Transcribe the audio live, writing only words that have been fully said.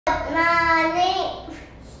morning.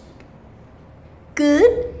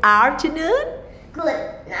 Good afternoon. Good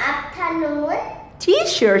afternoon.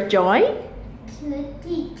 Teacher Joy.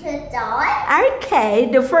 Teacher Joy. Okay,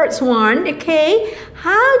 the first one. Okay,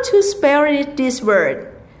 how to spell this word?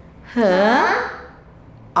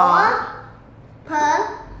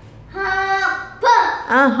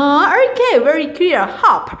 Okay, very clear.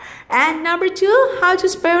 Hop. And number two, how to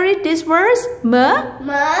spell it? These words? M up,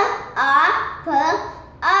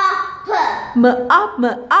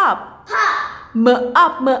 M up.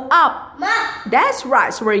 That's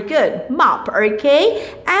right, very good. Mop,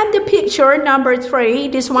 okay. And the picture number three,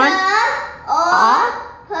 this one.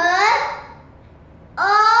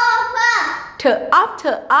 T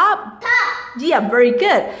up. Yeah, very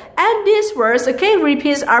good. And these words, okay,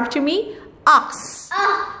 repeat after me. Ox.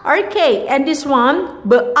 Okay, and this one,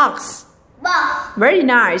 ox. Very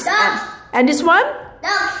nice. And this one?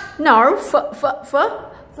 No, for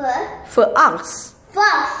ox.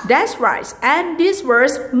 That's right. And this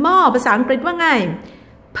words หม้อภาษาอังกฤษว่าไง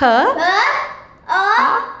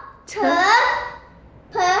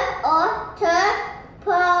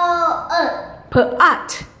Pot.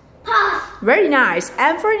 Very nice.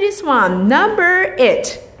 And for this one, number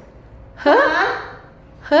 8.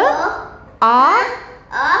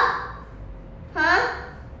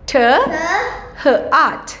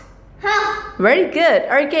 Hot. Very good.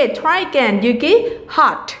 Okay, try again. Yuki.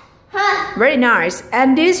 Hot. Very nice.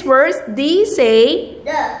 And these words, D say,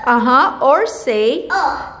 or say,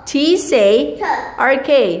 T say.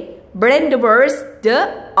 Okay, blend the words,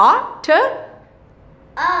 the at.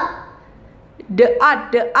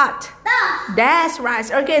 That's right.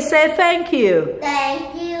 Okay, say thank you.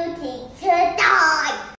 Thank you, Teacher Joy.